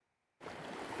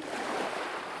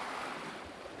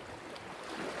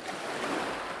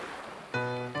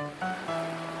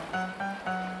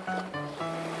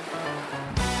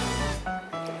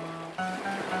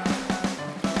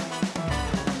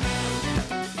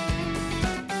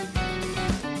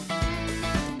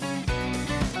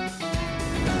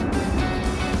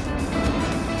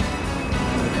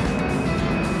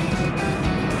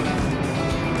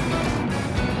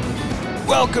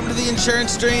Welcome to the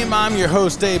Insurance Stream. I'm your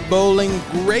host, Dave Bowling.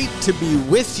 Great to be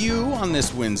with you on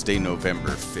this Wednesday, November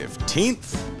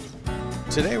 15th.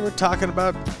 Today we're talking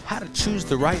about how to choose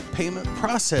the right payment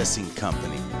processing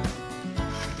company.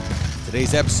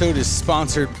 Today's episode is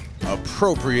sponsored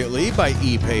appropriately by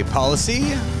ePay Policy.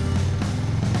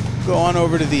 Go on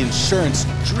over to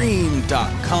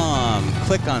theinsurancedream.com.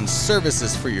 Click on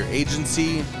Services for your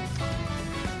agency.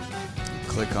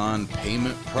 Click on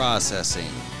Payment Processing.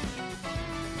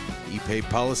 ePay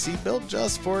Policy built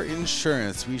just for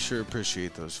insurance. We sure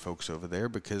appreciate those folks over there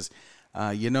because,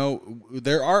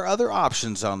 there are other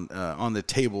options on the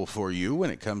table for you when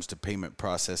it comes to payment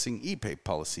processing. ePay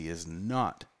Policy is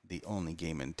not the only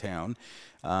game in town,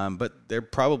 but they're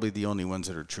probably the only ones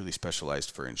that are truly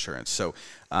specialized for insurance. So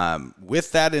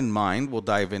with that in mind, we'll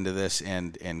dive into this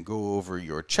and go over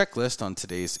your checklist on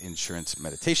today's insurance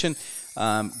meditation.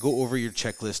 Go over your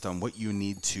checklist on what you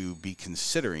need to be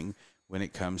considering when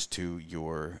it comes to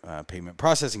your payment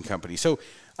processing company. So,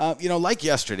 like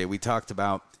yesterday, we talked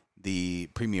about the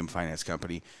premium finance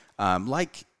company.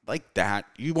 Like that,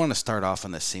 you want to start off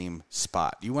on the same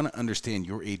spot. You want to understand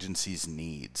your agency's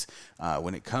needs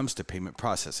when it comes to payment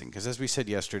processing. Because as we said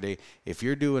yesterday, if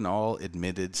you're doing all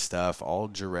admitted stuff, all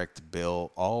direct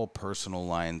bill, all personal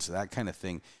lines, that kind of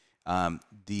thing,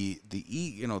 the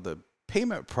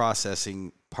payment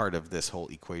processing part of this whole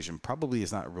equation probably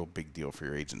is not a real big deal for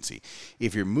your agency.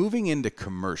 If you're moving into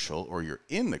commercial or you're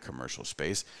in the commercial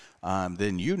space,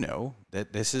 then you know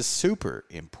that this is super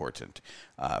important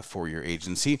for your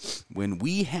agency. When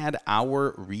we had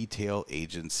our retail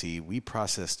agency, we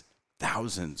processed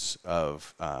thousands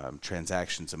of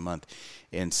transactions a month.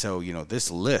 And so,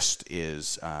 this list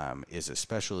is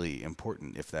especially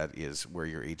important if that is where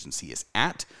your agency is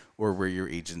at or where your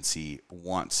agency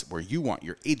where you want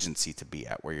your agency to be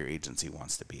at, where your agency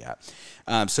wants to be at.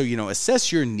 So,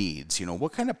 assess your needs.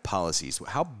 What kind of policies,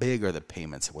 how big are the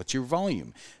payments? What's your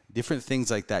volume? Different things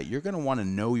like that. You're going to want to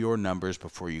know your numbers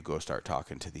before you go start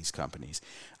talking to these companies.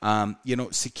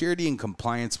 Security and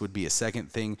compliance would be a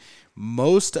second thing.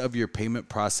 Most of your payment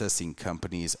processing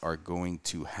companies are going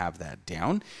to have that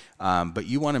down, but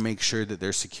you want to make sure that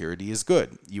their security is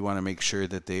good. You want to make sure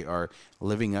that they are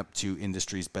living up to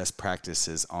industry's best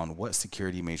practices on what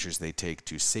security measures they take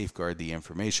to safeguard the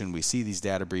information. We see these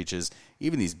data breaches.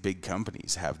 Even these big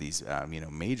companies have these,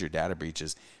 major data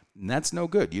breaches. And that's no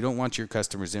good. You don't want your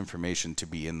customers' information to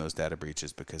be in those data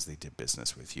breaches because they did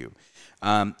business with you.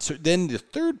 So then the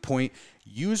third point,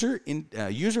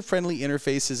 user-friendly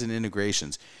interfaces and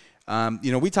integrations.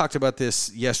 We talked about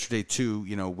this yesterday too,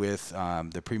 with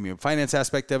the premium finance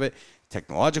aspect of it.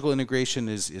 Technological integration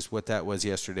is what that was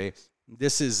yesterday.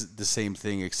 This is the same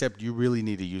thing, except you really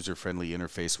need a user-friendly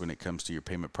interface when it comes to your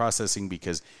payment processing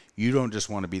because you don't just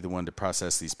want to be the one to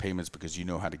process these payments because you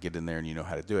know how to get in there and you know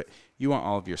how to do it. You want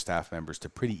all of your staff members to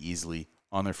pretty easily,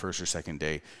 on their first or second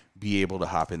day, be able to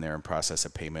hop in there and process a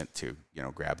payment to,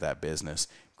 grab that business,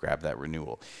 grab that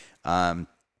renewal.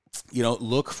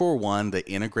 Look for one that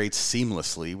integrates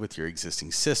seamlessly with your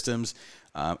existing systems.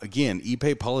 Again,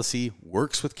 ePay Policy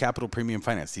works with Capital Premium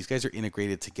Finance. These guys are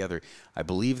integrated together. I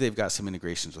believe they've got some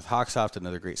integrations with Hawksoft,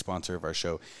 another great sponsor of our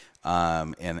show.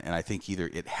 And I think either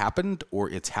it happened or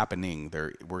it's happening.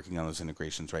 They're working on those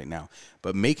integrations right now.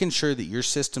 But making sure that your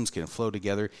systems can flow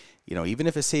together, even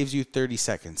if it saves you 30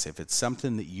 seconds, if it's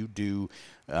something that you do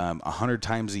 100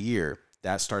 times a year,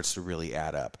 that starts to really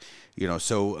add up.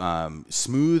 So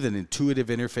smooth and intuitive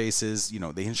interfaces,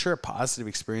 they ensure a positive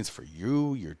experience for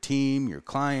you, your team, your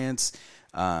clients,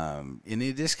 and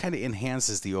it just kind of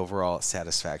enhances the overall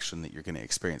satisfaction that you're going to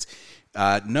experience.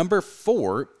 Number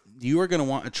 4, you are going to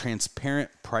want a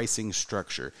transparent pricing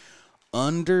structure.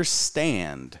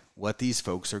 Understand what these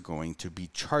folks are going to be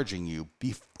charging you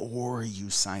before you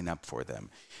sign up for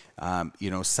them.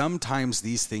 Sometimes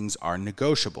these things are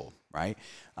negotiable, right?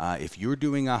 If you're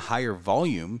doing a higher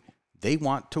volume, they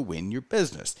want to win your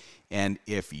business. And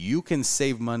if you can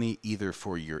save money either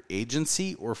for your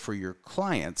agency or for your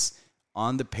clients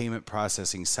on the payment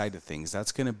processing side of things,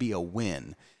 that's going to be a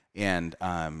win. And,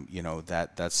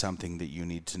 that's something that you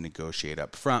need to negotiate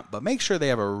up front. But make sure they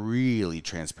have a really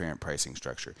transparent pricing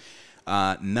structure.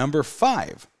 Number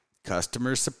 5,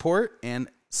 customer support and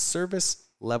service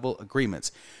level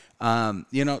agreements.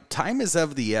 Time is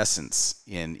of the essence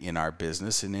in our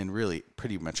business and in really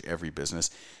pretty much every business.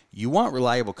 You want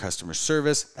reliable customer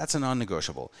service. That's a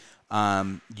non-negotiable.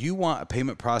 You want a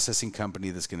payment processing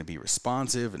company that's going to be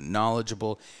responsive and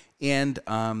knowledgeable. And,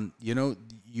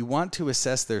 you want to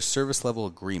assess their service level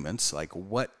agreements, like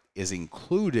what is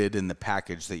included in the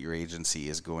package that your agency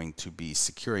is going to be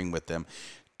securing with them,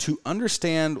 to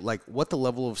understand like what the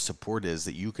level of support is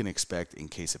that you can expect in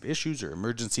case of issues or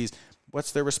emergencies.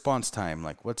 What's their response time?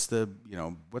 Like what's the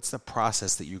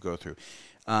process that you go through?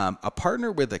 A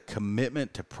partner with a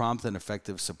commitment to prompt and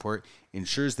effective support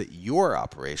ensures that your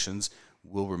operations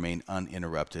will remain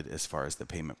uninterrupted as far as the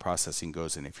payment processing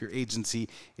goes. And if your agency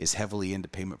is heavily into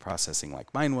payment processing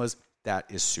like mine was, that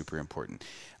is super important.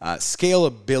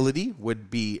 Scalability would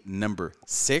be number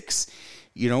 6.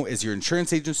 As your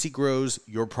insurance agency grows,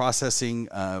 your processing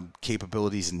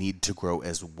capabilities need to grow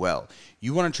as well.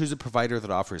 You want to choose a provider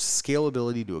that offers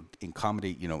scalability to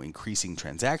accommodate, increasing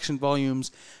transaction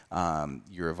volumes,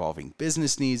 your evolving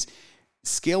business needs.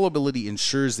 Scalability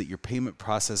ensures that your payment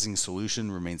processing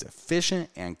solution remains efficient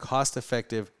and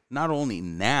cost-effective, not only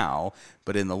now,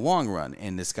 but in the long run.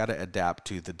 And it's got to adapt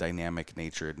to the dynamic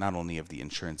nature, not only of the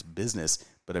insurance business,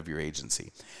 but of your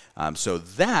agency. So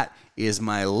that is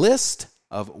my list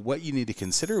of what you need to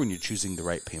consider when you're choosing the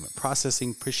right payment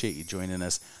processing. Appreciate you joining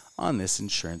us on this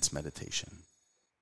insurance meditation.